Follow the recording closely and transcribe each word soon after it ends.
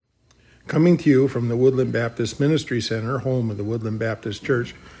coming to you from the Woodland Baptist Ministry Center, home of the Woodland Baptist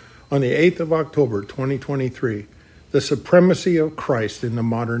Church, on the 8th of October, 2023, the Supremacy of Christ in the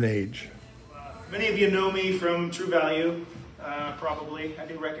Modern Age. Many of you know me from True Value, probably. I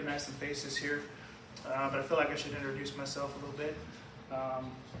do recognize some faces here, but I feel like I should introduce myself a little bit.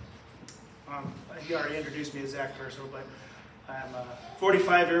 He already introduced me as Zach Perso, but I'm a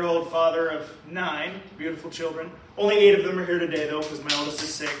 45-year-old father of 9 beautiful children. Only 8 of them are here today, though, because my oldest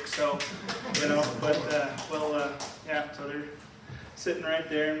is sick. So, so they're sitting right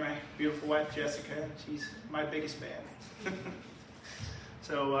there, and my beautiful wife Jessica. She's my biggest fan.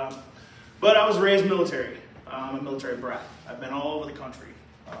 But I was raised military. I'm a military brat. I've been all over the country.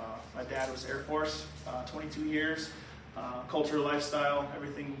 My dad was Air Force, 22 years, culture, lifestyle,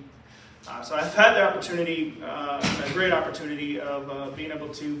 everything. So I've had the opportunity, a great opportunity of being able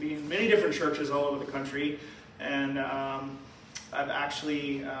to be in many different churches all over the country. And I've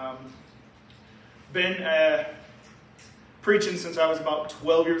actually been preaching since I was about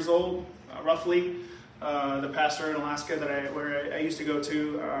 12 years old, roughly. The pastor in Alaska where I used to go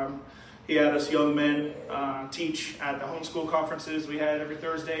to, he had us young men teach at the homeschool conferences we had every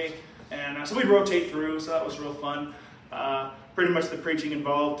Thursday. And so we'd rotate through, so that was real fun. Pretty much the preaching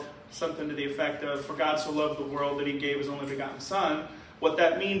involved something to the effect of, for God so loved the world that he gave his only begotten son. What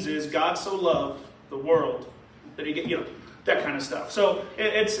that means is God so loved the world that he gave, that kind of stuff. So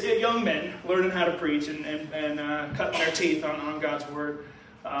it's young men learning how to preach and cutting their teeth on God's word.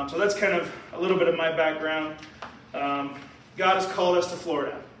 So that's kind of a little bit of my background. God has called us to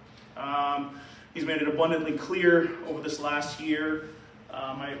Florida. He's made it abundantly clear over this last year.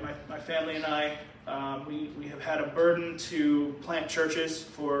 My family and I, we have had a burden to plant churches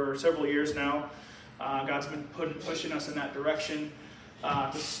for several years now. God's been pushing us in that direction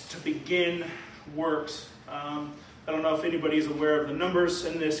to begin works. I don't know if anybody is aware of the numbers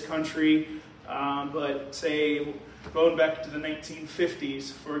in this country, but say going back to the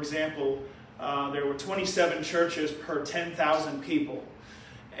 1950s, for example, there were 27 churches per 10,000 people.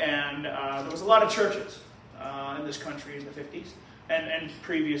 And there was a lot of churches in this country in the 50s and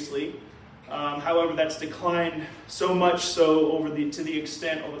previously. However, that's declined so much so to the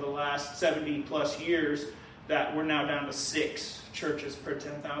extent over the last 70 plus years that we're now down to 6 churches per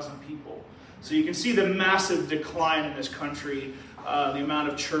 10,000 people. So you can see the massive decline in this country, the amount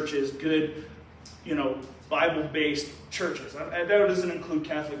of churches, good, Bible-based churches. That doesn't include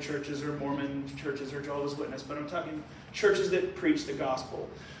Catholic churches or Mormon churches or Jehovah's Witness, but I'm talking churches that preach the gospel.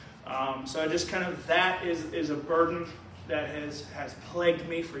 So I just kind of, that is a burden that has plagued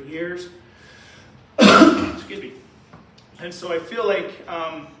me for years. Excuse me. And so I feel like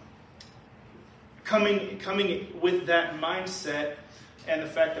coming with that mindset and the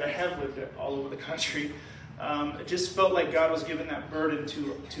fact that I have lived it all over the country, it just felt like God was giving that burden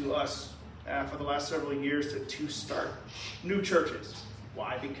to us for the last several years to start new churches.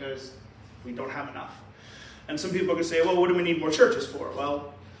 Why? Because we don't have enough. And some people can say, well, what do we need more churches for?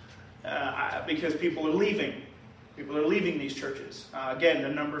 Well, because people are leaving. People are leaving these churches. Again, the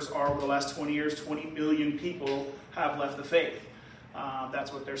numbers are over the last 20 years, 20 million people have left the faith.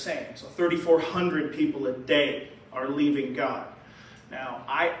 That's what they're saying. So 3,400 people a day are leaving God. Now,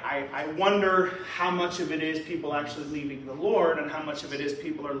 I wonder how much of it is people actually leaving the Lord and how much of it is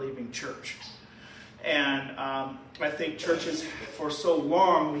people are leaving church. And I think churches, for so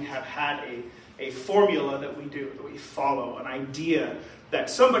long, we have had a formula that we follow, an idea that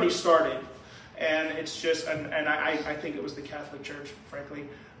somebody started. And it's just, and I think it was the Catholic Church, frankly.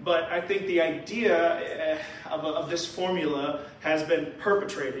 But I think the idea of this formula has been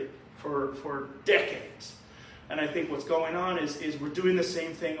perpetrated for decades. And I think what's going on is we're doing the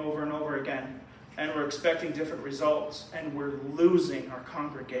same thing over and over again. And we're expecting different results. And we're losing our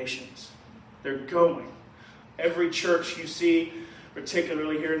congregations. They're going. Every church you see,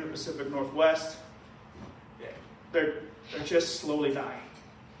 particularly here in the Pacific Northwest, they're just slowly dying.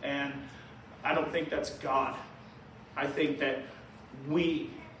 And I don't think that's God. I think that we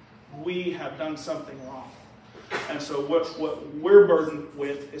have done something wrong. And so what we're burdened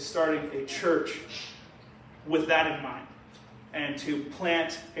with is starting a church with that in mind. And to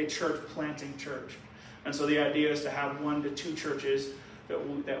plant a church, planting church. And so the idea is to have 1 to 2 churches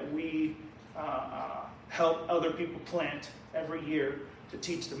that we help other people plant every year to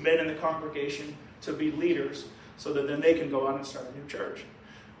teach the men in the congregation to be leaders so that then they can go out and start a new church.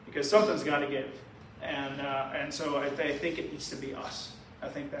 Because something's got to give. And so I think it needs to be us. I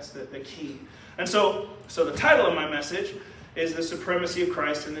think that's the key. And so the title of my message is The Supremacy of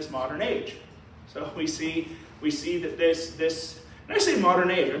Christ in This Modern Age. So we see that this, and I say modern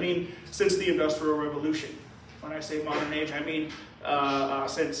age, I mean since the Industrial Revolution. When I say modern age, I mean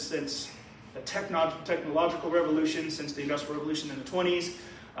since the technological revolution, since the Industrial Revolution in the 20s.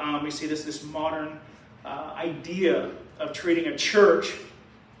 We see this modern idea of treating a church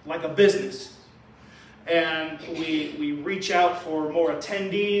like a business. And we reach out for more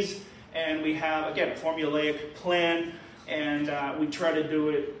attendees, and we have, again, a formulaic plan, and we try to do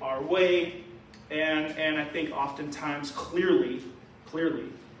it our way. And I think oftentimes, clearly,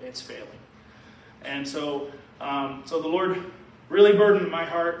 it's failing. And so the Lord really burdened my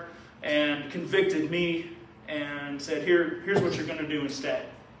heart and convicted me and said, here's what you're going to do instead.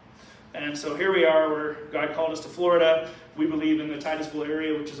 And so here we are, where God called us to Florida. We believe in the Titusville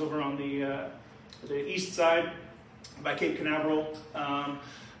area, which is over on the east side by Cape Canaveral.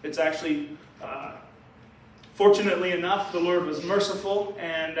 It's actually, fortunately enough, the Lord was merciful,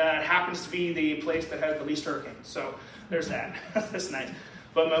 and it happens to be the place that has the least hurricanes. So there's that. That's nice.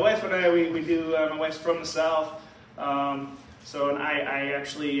 But my wife and I, we do, my wife's from the South. And I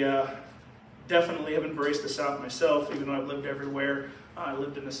actually definitely have embraced the South myself, even though I've lived everywhere. When I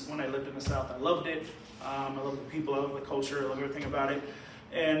lived in the South, I loved it. I love the people, I love the culture, I love everything about it.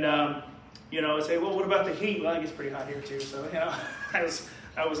 And I say, well, what about the heat? Well, it gets pretty hot here too. So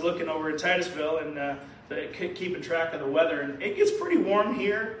I was looking over at Titusville and keeping track of the weather, and it gets pretty warm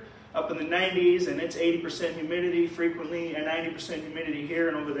here, up in the 90s, and it's 80% humidity frequently, and 90% humidity here,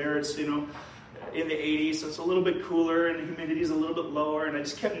 and over there it's in the 80s, so it's a little bit cooler, and the humidity is a little bit lower. And I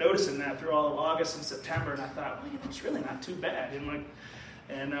just kept noticing that through all of August and September, and I thought, well, it's really not too bad.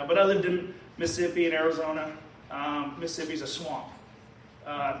 But I lived in Mississippi and Arizona. Mississippi's a swamp.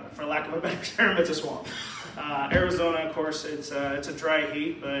 For lack of a better term, it's a swamp. Arizona, of course, it's a dry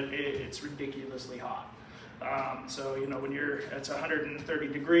heat, but it's ridiculously hot. When it's 130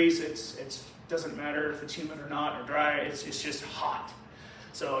 degrees, it doesn't matter if it's humid or not or dry. It's just hot.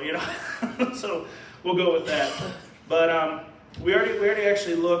 So so we'll go with that. But we already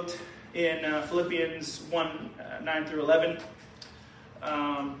actually looked in Philippians 1:9 through 11.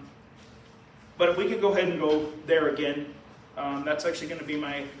 But if we could go ahead and go there again, that's actually going to be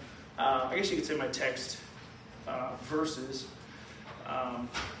my, I guess you could say my text verses.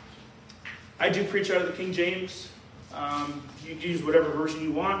 I do preach out of the King James. You use whatever version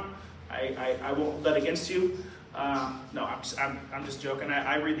you want. I won't let against you. No, I'm just joking.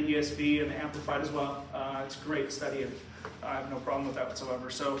 I read the ESV and the Amplified as well. It's great study, and I have no problem with that whatsoever.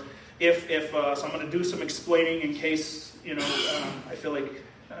 So if so, I'm going to do some explaining in case I feel like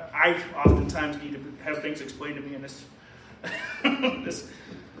I oftentimes need to have things explained to me in this. This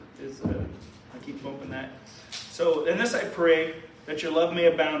is I keep bumping that. So in this I pray that your love may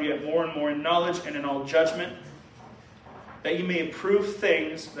abound yet more and more in knowledge and in all judgment, that you may approve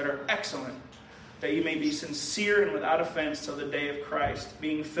things that are excellent, that you may be sincere and without offense till the day of Christ,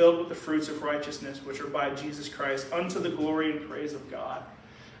 being filled with the fruits of righteousness which are by Jesus Christ, unto the glory and praise of God.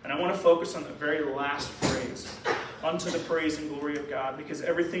 And I want to focus on the very last phrase, unto the praise and glory of God, because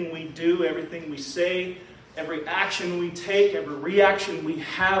everything we do, everything we say, every action we take, every reaction we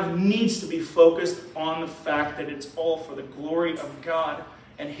have needs to be focused on the fact that it's all for the glory of God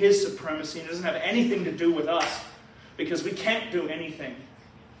and His supremacy. It doesn't have anything to do with us, because we can't do anything.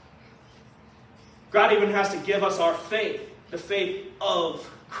 God even has to give us our faith, the faith of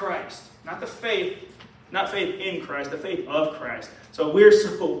Christ. Not faith in Christ, the faith of Christ. So we're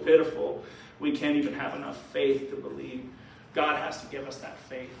so pitiful, we can't even have enough faith to believe. God has to give us that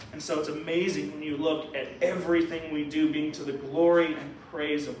faith. And so it's amazing when you look at everything we do being to the glory and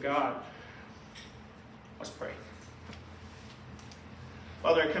praise of God. Let's pray.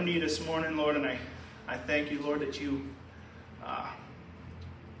 Father, I come to you this morning, Lord, and I thank you, Lord, that you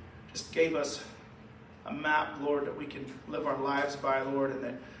just gave us a map, Lord, that we can live our lives by, Lord, and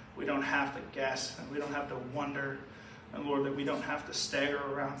that we don't have to guess, and we don't have to wonder, and Lord, that we don't have to stagger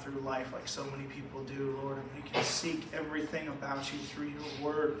around through life like so many people do, Lord, and we can seek everything about you through your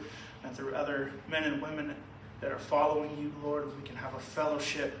word and through other men and women that are following you, Lord, and we can have a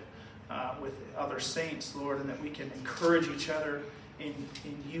fellowship with other saints, Lord, and that we can encourage each other in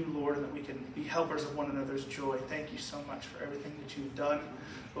you, Lord, and that we can be helpers of one another's joy. Thank you so much for everything that you've done.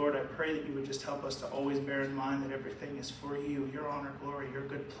 Lord, I pray that you would just help us to always bear in mind that everything is for you, your honor, glory, your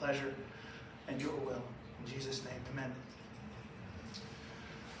good pleasure, and your will. In Jesus' name, amen.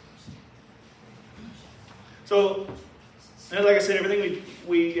 So, like I said, everything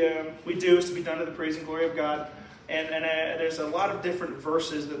we do is to be done to the praise and glory of God. And there's a lot of different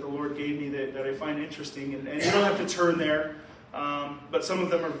verses that the Lord gave me that I find interesting. And you don't have to turn there, but some of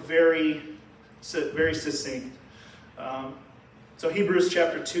them are very, very succinct. So Hebrews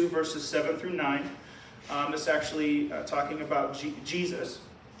chapter 2, verses 7 through 9. It's actually talking about Jesus.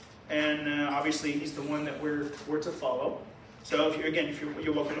 And obviously, he's the one that we're to follow. So if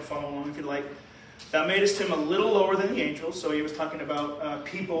you're welcome to follow along if you'd like. Thou madest him a little lower than the angels. So he was talking about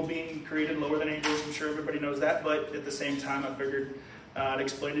people being created lower than angels. I'm sure everybody knows that, but at the same time, I figured I'd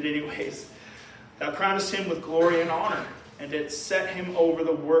explain it anyways. Thou crownest him with glory and honor, and didst set him over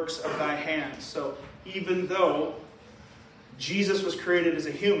the works of thy hands. So even though Jesus was created as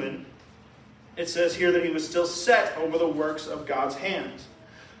a human, it says here that he was still set over the works of God's hands.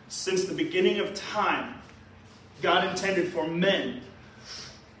 Since the beginning of time, God intended for men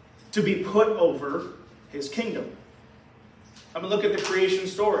to be put over his kingdom. I'm going to look at the creation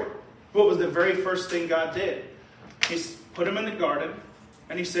story. What was the very first thing God did? He put him in the garden,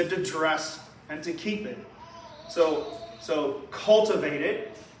 and he said to dress and to keep it. So cultivate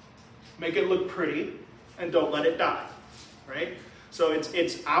it, make it look pretty, and don't let it die. Right? So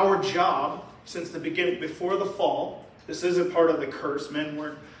it's our job since the beginning, before the fall. This isn't part of the curse. Men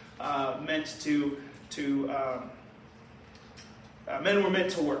weren't meant to men were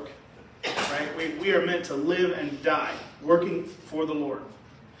meant to work. Right? We are meant to live and die working for the Lord.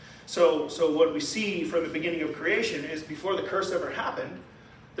 So what we see from the beginning of creation is before the curse ever happened,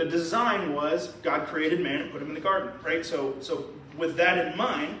 the design was God created man and put him in the garden. Right? So with that in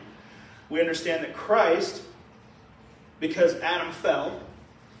mind, we understand that Christ, because Adam fell,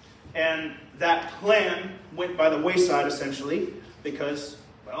 and that plan went by the wayside essentially because,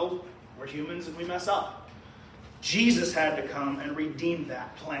 well, we're humans and we mess up. Jesus had to come and redeem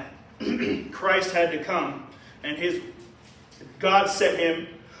that plan. Christ had to come, and God set him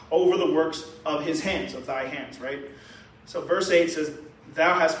over the works of his hands, of thy hands, right? So verse 8 says,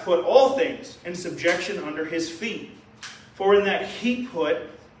 Thou hast put all things in subjection under his feet. For in that he put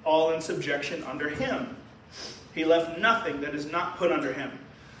all in subjection under him. He left nothing that is not put under him.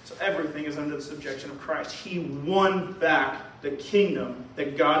 So everything is under the subjection of Christ. He won back the kingdom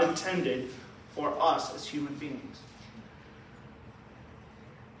that God intended for us as human beings.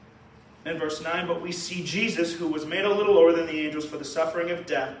 In verse 9, But we see Jesus, who was made a little lower than the angels for the suffering of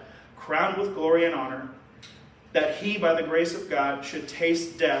death, crowned with glory and honor, that he, by the grace of God, should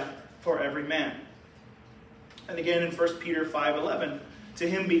taste death for every man. And again in 1 Peter 5:11, To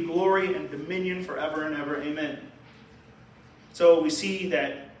him be glory and dominion forever and ever. Amen. So we see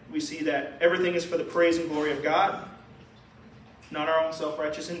that everything is for the praise and glory of God, not our own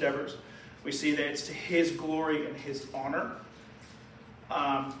self-righteous endeavors. We see that it's to his glory and his honor.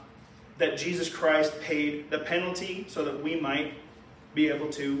 That Jesus Christ paid the penalty so that we might be able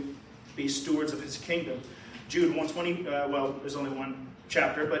to be stewards of his kingdom. Jude 1:20, there's only one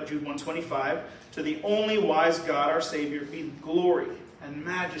chapter, but Jude 1:25, To the only wise God, our Savior, be glory and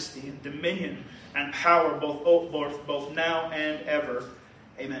majesty and dominion and power both now and ever.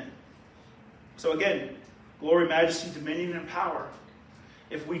 Amen. So again, glory, majesty, dominion, and power.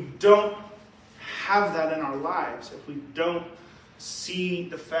 If we don't have that in our lives, if we don't see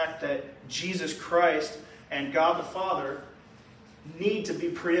the fact that Jesus Christ and God the Father need to be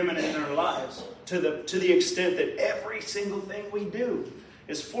preeminent in our lives to the extent that every single thing we do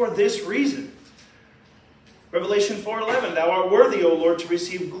is for this reason. Revelation 4:11, Thou art worthy, O Lord, to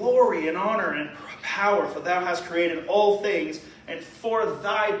receive glory and honor and power, for thou hast created all things, and for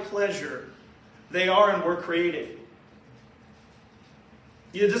thy pleasure they are and were created.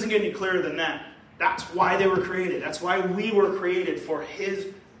 It doesn't get any clearer than that. That's why they were created. That's why we were created, for his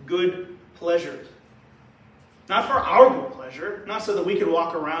good pleasure. Not for our good pleasure, not so that we could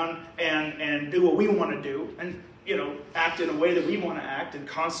walk around and do what we want to do and, act in a way that we want to act and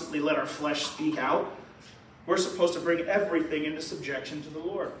constantly let our flesh speak out. We're supposed to bring everything into subjection to the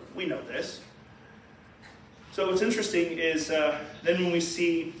Lord. We know this. So what's interesting is then when we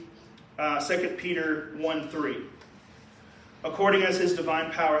see 2 Peter 1:3, According as his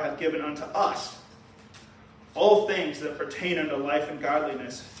divine power hath given unto us all things that pertain unto life and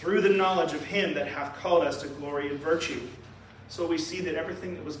godliness, through the knowledge of him that hath called us to glory and virtue. So we see that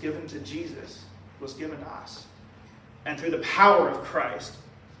everything that was given to Jesus was given to us. And through the power of Christ,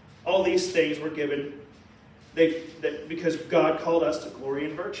 all these things were given because God called us to glory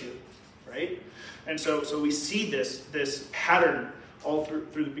and virtue. Right? And so we see this pattern all through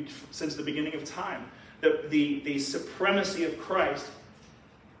since the beginning of time. The supremacy of Christ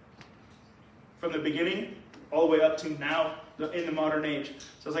from the beginning all the way up to now in the modern age.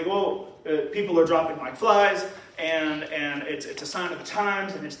 So it's like, people are dropping like flies, and it's a sign of the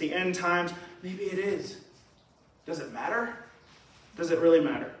times, and it's the end times. Maybe it is. Does it matter? Does it really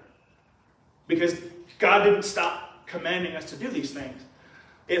matter? Because God didn't stop commanding us to do these things.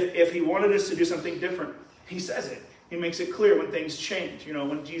 If he wanted us to do something different, he says it. He makes it clear when things change.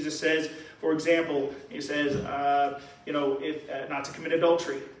 When Jesus says, for example, he says, if not to commit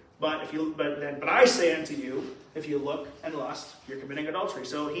adultery. But I say unto you, if you look and lust, you're committing adultery.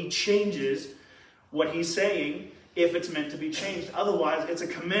 So he changes what he's saying if it's meant to be changed. Otherwise, it's a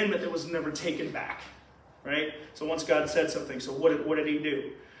commandment that was never taken back, right? So once God said something, so what did he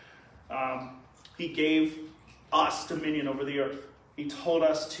do? He gave us dominion over the earth. He told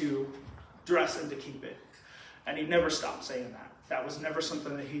us to dress and to keep it. And he never stopped saying that. That was never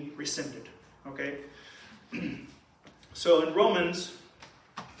something that he rescinded, okay? So in Romans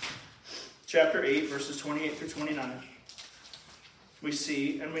chapter 8, verses 28 through 29, we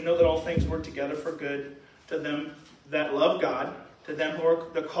see, and we know that all things work together for good to them that love God, to them who are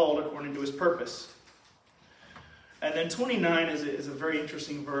the called according to his purpose. And then 29 is a very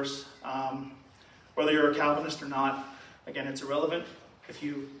interesting verse. Whether you're a Calvinist or not, again, it's irrelevant. If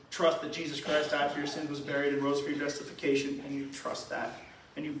you trust that Jesus Christ died for your sins, was buried, and rose for your justification, and you trust that,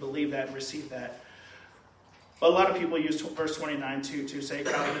 and you believe that and receive that. But a lot of people use verse 29 to say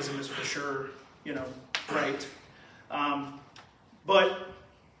Calvinism is for sure, right. But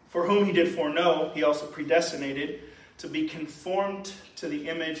for whom he did foreknow, he also predestinated to be conformed to the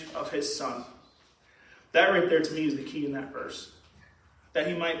image of his Son. That right there to me is the key in that verse. That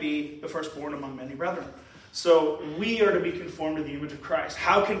he might be the firstborn among many brethren. So we are to be conformed to the image of Christ.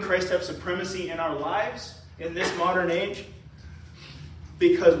 How can Christ have supremacy in our lives in this modern age?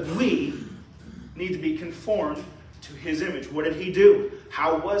 Because we need to be conformed to his image. What did he do?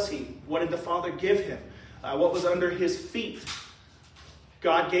 How was he? What did the Father give him? What was under his feet?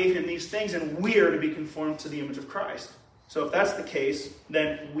 God gave him these things, and we are to be conformed to the image of Christ. So if that's the case,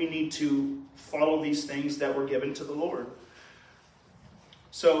 then we need to follow these things that were given to the Lord.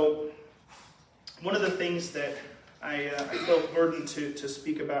 So one of the things that I felt burdened to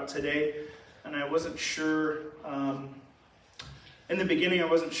speak about today, and I wasn't sure, in the beginning I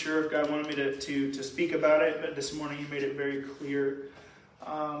wasn't sure if God wanted me to speak about it, but this morning he made it very clear.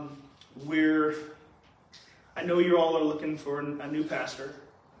 I know you all are looking for a new pastor,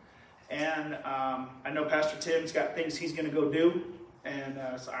 and I know Pastor Tim's got things he's going to go do, and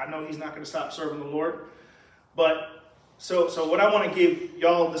so I know he's not going to stop serving the Lord. But so what I want to give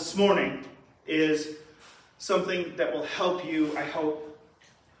y'all this morning is something that will help you, I hope,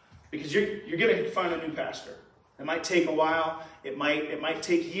 because you're going to find a new pastor. It might take a while. It might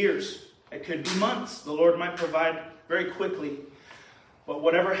take years. It could be months. The Lord might provide very quickly. But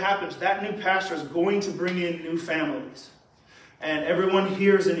whatever happens, that new pastor is going to bring in new families. And everyone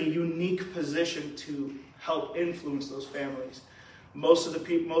here is in a unique position to help influence those families. Most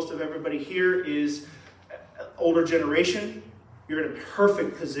of everybody here is older generation. You're in a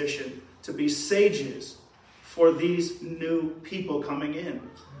perfect position to be sages for these new people coming in.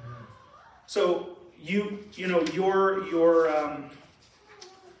 So we'll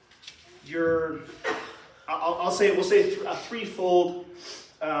say a threefold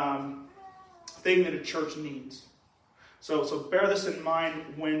thing that a church needs. So bear this in mind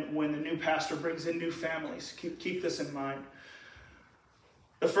when the new pastor brings in new families. Keep this in mind.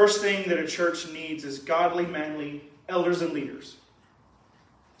 The first thing that a church needs is godly, manly elders and leaders.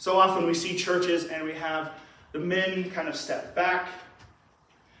 So often we see churches and we have the men kind of step back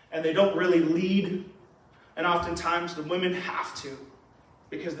and they don't really lead. And oftentimes the women have to,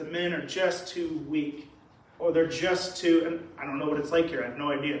 because the men are just too weak. Or they're just too, and I don't know what it's like here, I have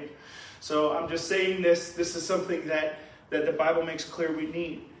no idea. So I'm just saying this is something that the Bible makes clear we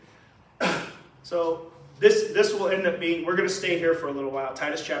need. So this will end up being, we're going to stay here for a little while,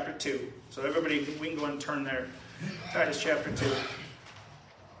 Titus chapter 2. So everybody, we can go and turn there. Titus chapter 2.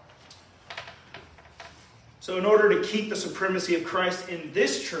 So in order to keep the supremacy of Christ in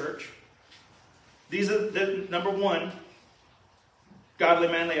this church, these are number one, godly,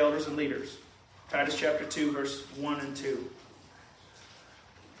 manly elders and leaders. Titus chapter 2, verse 1 and 2.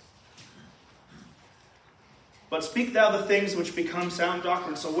 But speak thou the things which become sound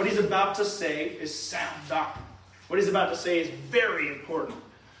doctrine. So what he's about to say is sound doctrine. What he's about to say is very important.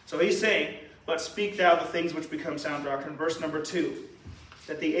 So he's saying, but speak thou the things which become sound doctrine. Verse number 2.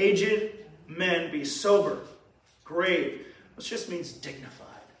 That the aged men be sober, grave, which just means dignified,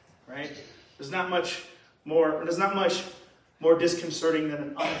 right? There's not much more disconcerting than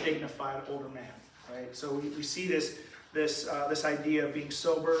an undignified older man, right? So we see this idea of being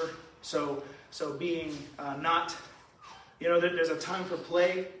sober, so being not, there's a time for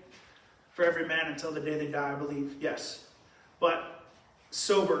play for every man until the day they die, I believe, yes. But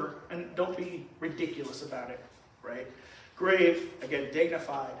sober, and don't be ridiculous about it, right? Grave, again,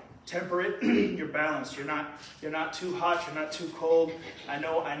 dignified, temperate, you're balanced. You're not too hot. You're not too cold. I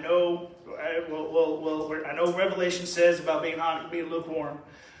know. I know Revelation says about being hot and being lukewarm,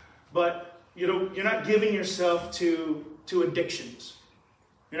 but you're not giving yourself to addictions.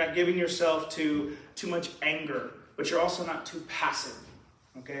 You're not giving yourself to too much anger, but you're also not too passive.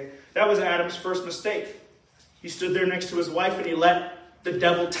 Okay? That was Adam's first mistake. He stood there next to his wife and he let the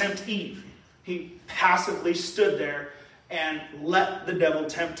devil tempt Eve. He passively stood there and let the devil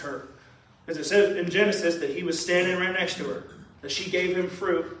tempt her. As it says in Genesis that he was standing right next to her. That she gave him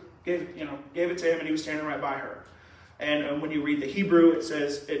fruit, gave it to him, and he was standing right by her. And when you read the Hebrew, it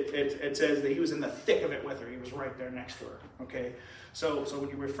says that he was in the thick of it with her. He was right there next to her. Okay, so when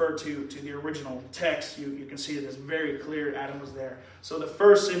you refer to the original text, you can see that it's very clear Adam was there. So the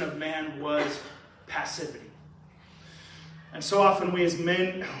first sin of man was passivity. And so often we as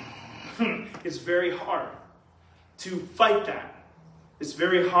men, it's very hard to fight that. It's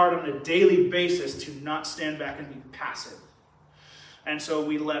very hard on a daily basis to not stand back and be passive. And so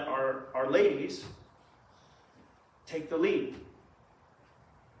we let our ladies take the lead.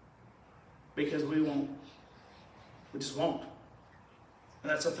 Because we just won't. And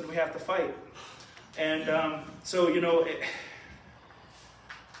that's something we have to fight. And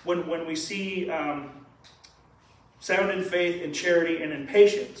when we see sound in faith, in charity, and in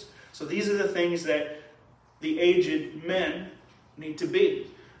patience. So these are the things that the aged men need to be.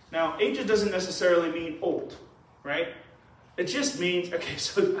 Now, aged doesn't necessarily mean old, right? It just means, okay,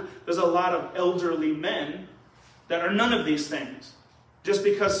 so there's a lot of elderly men that are none of these things. Just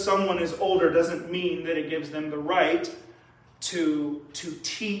because someone is older doesn't mean that it gives them the right to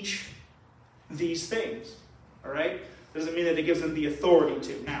teach these things, all right? Doesn't mean that it gives them the authority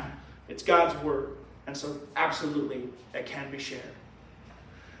to. Now, it's God's word. And so, absolutely, it can be shared.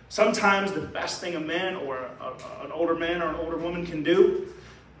 Sometimes the best thing a man or an older man or an older woman can do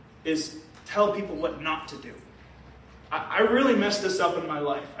is tell people what not to do. I really messed this up in my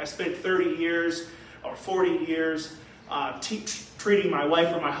life. I spent 30 years or 40 years treating my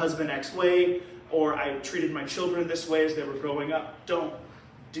wife or my husband X way, or I treated my children this way as they were growing up. Don't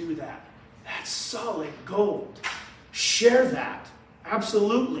do that. That's solid gold. Share that.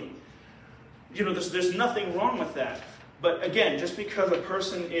 Absolutely. There's nothing wrong with that. But again, just because a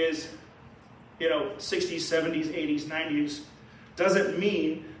person is, 60s, 70s, 80s, 90s, doesn't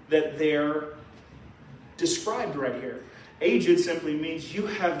mean that they're described right here. Aged simply means you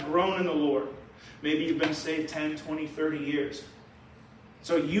have grown in the Lord. Maybe you've been saved 10, 20, 30 years.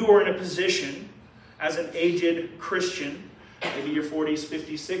 So you are in a position as an aged Christian, maybe your 40s,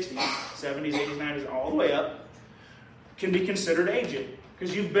 50s, 60s, 70s, 80s, 90s, all the way up, can be considered aged.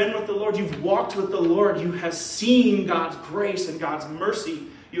 Because you've been with the Lord, you've walked with the Lord, you have seen God's grace and God's mercy,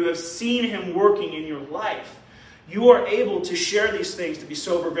 you have seen Him working in your life. You are able to share these things, to be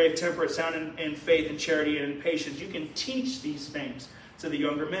sober, grave, temperate, sound in faith, and charity, and in patience. You can teach these things to the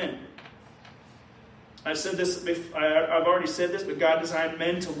younger men. I've said this, I've already said this, but God designed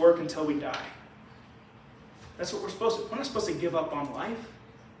men to work until we die. That's what we're supposed to. We're not supposed to give up on life.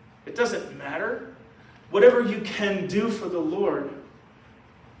 It doesn't matter. Whatever you can do for the Lord,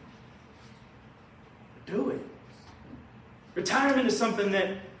 do it. Retirement is something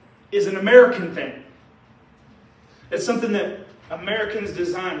that is an American thing. It's something that Americans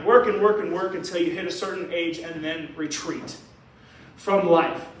design. Work and work and work until you hit a certain age and then retreat from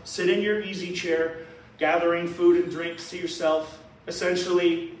life. Sit in your easy chair, gathering food and drinks to yourself.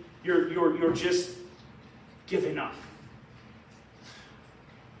 Essentially, you're just giving up.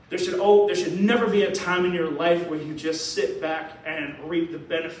 There should never be a time in your life where you just sit back and reap the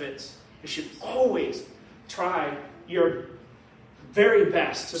benefits. You should always try your very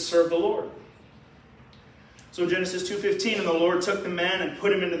best to serve the Lord. So Genesis 2:15, and the Lord took the man and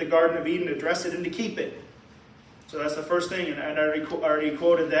put him into the Garden of Eden to dress it and to keep it. So that's the first thing, and I already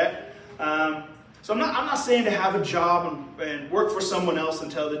quoted that. So I'm not saying to have a job and work for someone else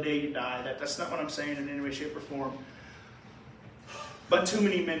until the day you die. That's not what I'm saying in any way, shape, or form. But too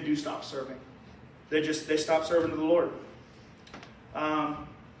many men do stop serving. They stop serving to the Lord.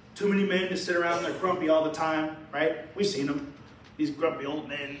 Too many men just sit around and they're grumpy all the time, right? We've seen them. These grumpy old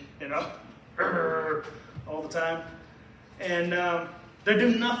men, all the time. And they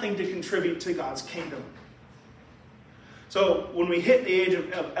do nothing to contribute to God's kingdom. So when we hit the age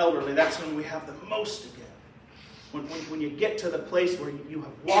of elderly, that's when we have the most to give. When you get to the place where you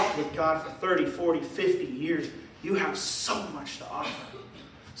have walked with God for 30, 40, 50 years, you have so much to offer.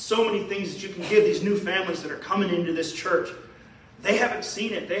 So many things that you can give these new families that are coming into this church. They haven't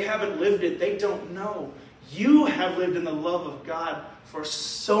seen it. They haven't lived it. They don't know. You have lived in the love of God for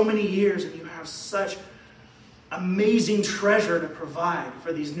so many years, and you have such amazing treasure to provide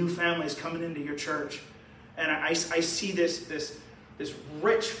for these new families coming into your church. And I see this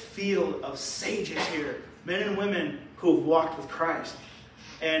rich field of sages here, men and women who have walked with Christ.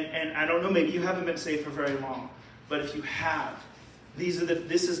 And I don't know, maybe you haven't been saved for very long, but if you have,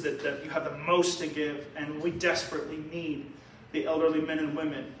 This is that you have the most to give, and we desperately need the elderly men and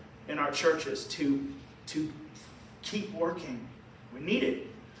women in our churches to keep working. We need it.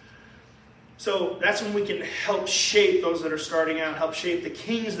 So that's when we can help shape those that are starting out, help shape the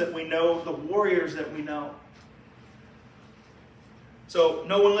kings that we know, the warriors that we know. So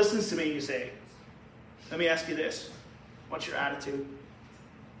no one listens to me, you say. Let me ask you this. What's your attitude?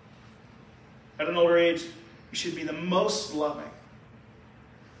 At an older age, you should be the most loving,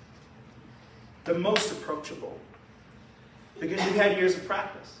 the most approachable, because you've had years of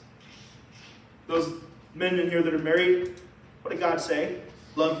practice. Those men in here that are married, what did God say?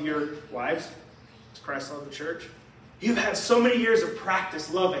 Love your wives as Christ loved the church. You've had so many years of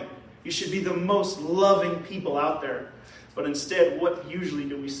practice loving. You should be the most loving people out there. But instead, what usually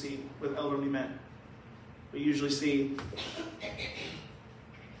do we see with elderly men? We usually see,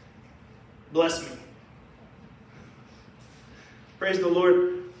 bless me. Praise the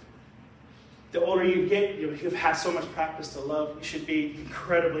Lord. The older you get, you've had so much practice to love. You should be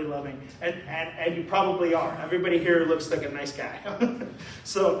incredibly loving. And you probably are. Everybody here looks like a nice guy.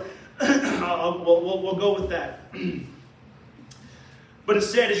 So we'll go with that. But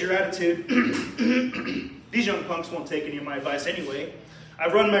instead, is your attitude, these young punks won't take any of my advice anyway.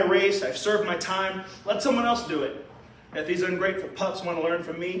 I've run my race. I've served my time. Let someone else do it. If these ungrateful pups want to learn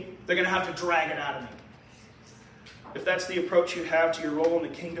from me, they're going to have to drag it out of me. If that's the approach you have to your role in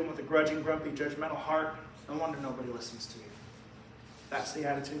the kingdom with a grudging, grumpy, judgmental heart, no wonder nobody listens to you. That's the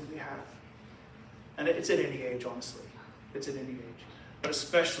attitude we have. And it's at any age, honestly. It's at any age. But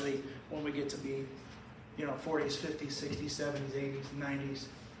especially when we get to be, 40s, 50s, 60s, 70s, 80s, 90s.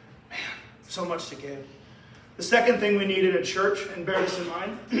 Man, so much to give. The second thing we need in a church, and bear this in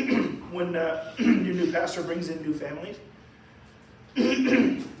mind, when your new pastor brings in new families,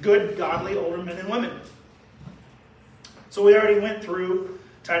 good, godly, older men and women. So we already went through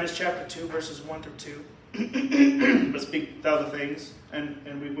Titus chapter 2, verses 1 through 2. Let's speak the other things, and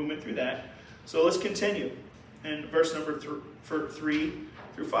we went through that. So let's continue in verse number 3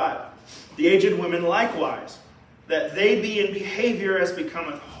 through 5. The aged women likewise, that they be in behavior as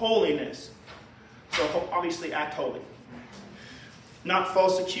becometh holiness. So obviously act holy. Not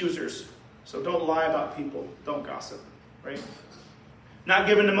false accusers. So don't lie about people. Don't gossip. Right? Not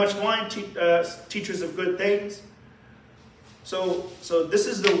given to much wine, teachers of good things. So this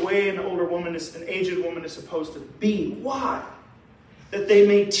is the way an aged woman is supposed to be. Why? That they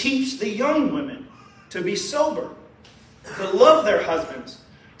may teach the young women to be sober, to love their husbands,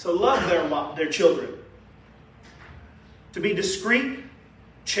 to love their children, to be discreet.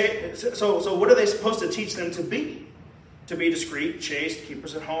 So what are they supposed to teach them to be? To be discreet, chaste,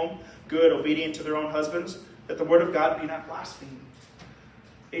 keepers at home, good, obedient to their own husbands, that the word of God be not blasphemed.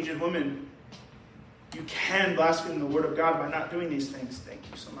 Aged women, you can blaspheme the word of God by not doing these things. Thank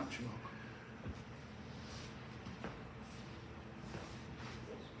you so much.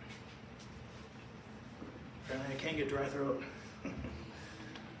 Apparently I can't get dry throat.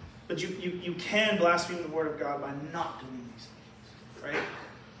 But you can blaspheme the word of God by not doing these things. Right?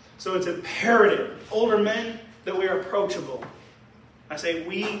 So it's imperative, older men, that we are approachable. I say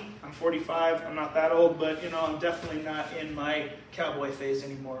we, I'm 45, I'm not that old, but I'm definitely not in my cowboy phase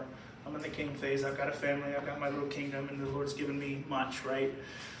anymore. I'm in the king phase. I've got a family, I've got my little kingdom, and the Lord's given me much, right?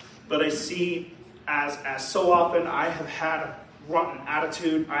 But I see as so often I have had a rotten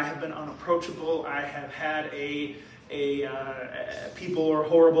attitude, I have been unapproachable, I have had people are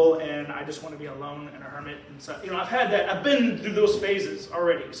horrible, and I just want to be alone and a hermit. And so, I've had that. I've been through those phases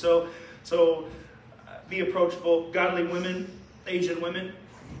already. So be approachable. Godly women, aged women,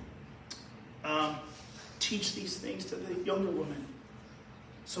 teach these things to the younger women,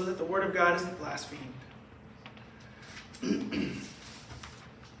 so that the word of God isn't blasphemed. I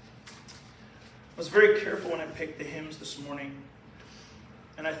was very careful when I picked the hymns this morning,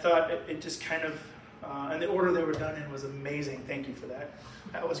 and I thought it just kind of. And the order they were done in was amazing. Thank you for that.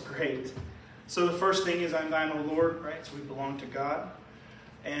 That was great. So the first thing is, I'm thine, O Lord, right? So we belong to God.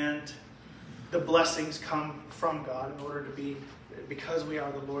 And the blessings come from God in order to be, because we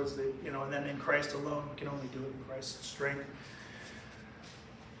are the Lord's, and then in Christ alone, we can only do it in Christ's strength.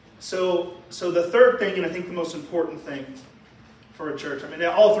 So the third thing, and I think the most important thing for a church,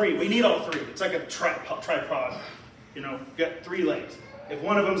 all three, we need all three. It's like a tripod. Get three legs. If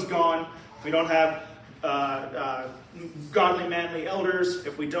one of them's gone, if we don't have godly, manly elders,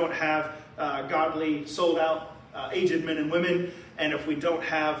 if we don't have godly, sold-out, aged men and women, and if we don't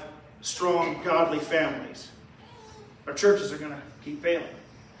have strong, godly families, our churches are going to keep failing.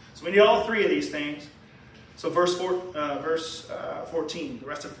 So we need all three of these things. So verse 14. The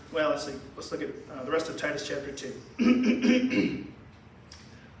rest of let's look at the rest of Titus chapter 2.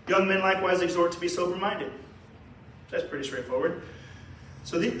 Young men likewise exhort to be sober-minded. That's pretty straightforward.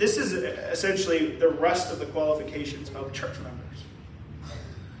 So this is essentially the rest of the qualifications of church members.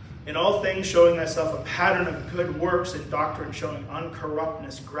 In all things, showing thyself a pattern of good works, and doctrine showing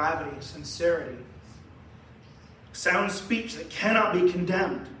uncorruptness, gravity, sincerity, sound speech that cannot be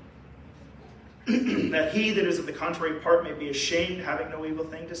condemned, that he that is of the contrary part may be ashamed, having no evil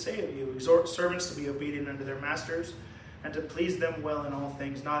thing to say of you. Exhort servants to be obedient unto their masters, and to please them well in all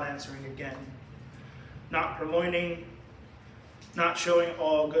things, not answering again, not purloining, not showing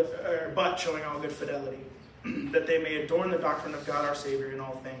all good, but showing all good fidelity, that they may adorn the doctrine of God our Savior in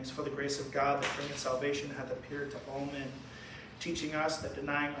all things. For the grace of God that bringeth salvation hath appeared to all men, teaching us that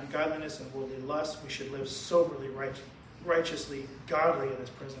denying ungodliness and worldly lust, we should live soberly, righteously, godly in this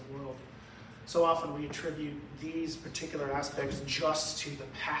present world. So often we attribute these particular aspects just to the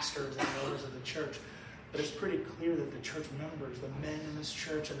pastors and elders of the church. But it's pretty clear that the church members, the men in this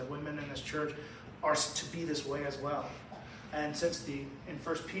church and the women in this church, are to be this way as well. And since in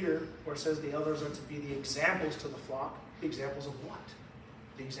 1 Peter, where it says the elders are to be the examples to the flock, the examples of what?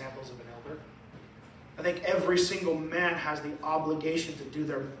 The examples of an elder. I think every single man has the obligation to do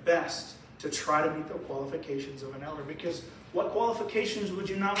their best to try to meet the qualifications of an elder. Because what qualifications would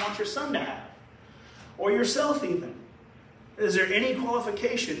you not want your son to have? Or yourself even? Is there any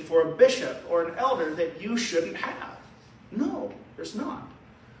qualification for a bishop or an elder that you shouldn't have? No, there's not.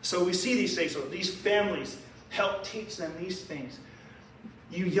 So we see these things. So these families help teach them these things.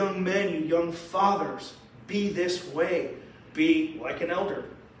 You young men, you young fathers, be this way. Be like an elder.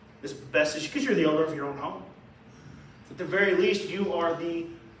 As best as you, because you're the elder of your own home. At the very least, you are the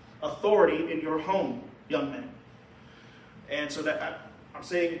authority in your home, young men. And so that I'm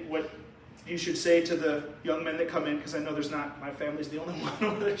saying what you should say to the young men that come in, because I know my family's the only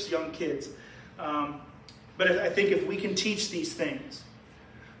one where there's young kids. But I think if we can teach these things,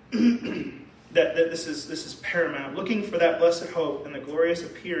 that this is paramount. Looking for that blessed hope and the glorious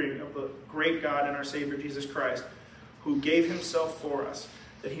appearing of the great God and our Savior Jesus Christ, who gave himself for us,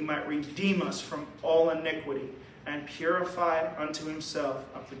 that he might redeem us from all iniquity and purify unto himself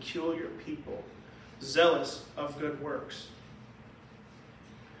a peculiar people, zealous of good works.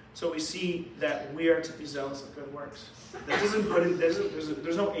 So we see that we are to be zealous of good works. That doesn't put in, there's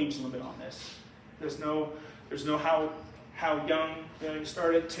no age limit on this. There's no how young you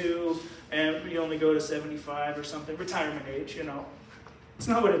start at 2 and you only go to 75 or something, retirement age, It's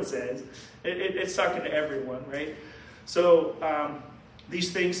not what it says. It's talking to everyone, right? So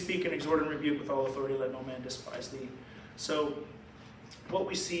these things speak and exhort and rebuke with all authority, let no man despise thee. So what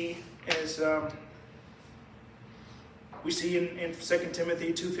we see is, we see in 2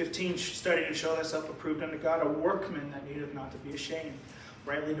 Timothy 2:15, study to show thyself approved unto God, a workman that needeth not to be ashamed,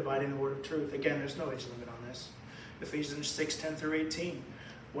 rightly dividing the word of truth. Again, there's no age limit on this. Ephesians 6:10-18.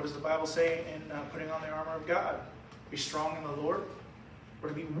 What does the Bible say in putting on the armor of God? Be strong in the Lord. We're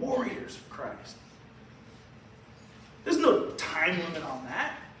to be warriors of Christ. There's no time limit on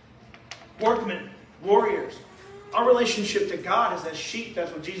that. Workmen, warriors. Our relationship to God is as sheep.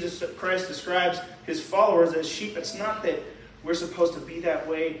 That's what Jesus Christ describes his followers as sheep. It's not that we're supposed to be that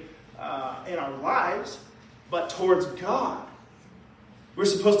way in our lives, but towards God. We're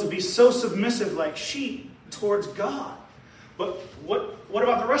supposed to be so submissive like sheep towards God. But what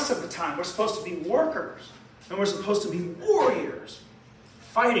about the rest of the time? We're supposed to be workers. And we're supposed to be warriors.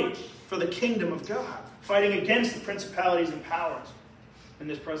 Fighting for the kingdom of God. Fighting against the principalities and powers in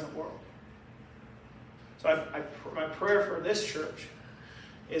this present world. So my prayer for this church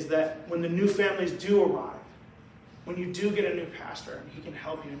is that when the new families do arrive, when you do get a new pastor and he can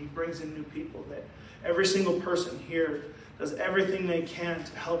help you and he brings in new people, that every single person here does everything they can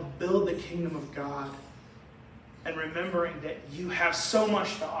to help build the kingdom of God, and remembering that you have so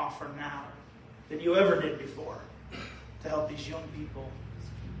much to offer now than you ever did before to help these young people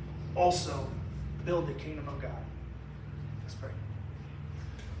also build the kingdom of God. Let's pray.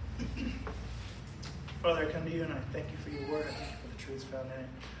 Father, I come to you and I thank you for your word. I thank you for the truths found in it.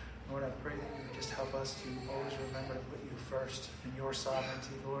 Lord, I pray that you would just help us to always remember to put you first in your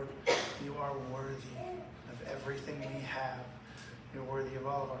sovereignty, Lord. You are worthy of everything we have. You're worthy of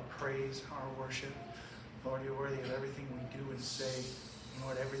all of our praise, our worship. Lord, you're worthy of everything we do and say. And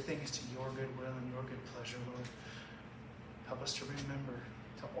Lord, everything is to your good will and your good pleasure, Lord. Help us to remember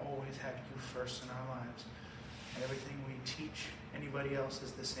to always have you first in our lives. And everything we teach anybody else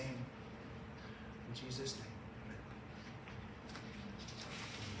is the same. In Jesus' name,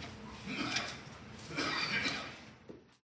 amen.